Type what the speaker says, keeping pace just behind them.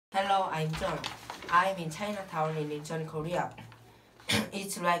Hello, I'm John. I'm in Chinatown in Incheon, Korea.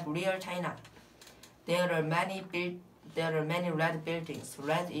 It's like real China. There are many red buildings.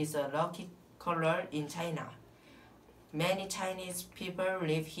 Red is a lucky color in China. Many Chinese people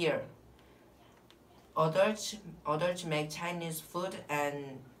live here. Adults make Chinese food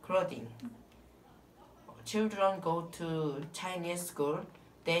and clothing. Children go to Chinese school.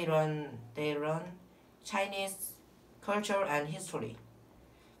 They learn Chinese culture and history,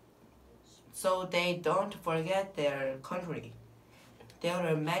 so they don't forget their country. There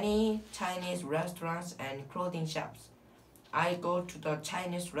are many Chinese restaurants and clothing shops. I go to the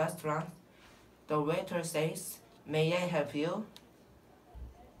Chinese restaurant. The waiter says, "May I help you?"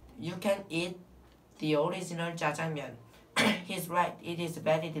 You can eat the original jjajangmyeon. He's right, it is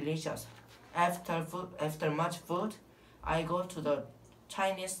very delicious. After much food, I go to the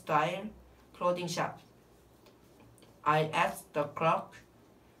Chinese style clothing shop. I ask the clerk,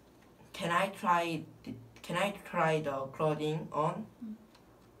 Can I try the clothing on?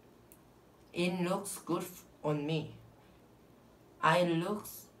 It looks good on me. I look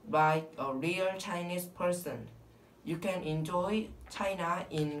like a real Chinese person. You can enjoy China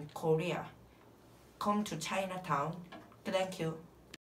in Korea. Come to Chinatown. Thank you.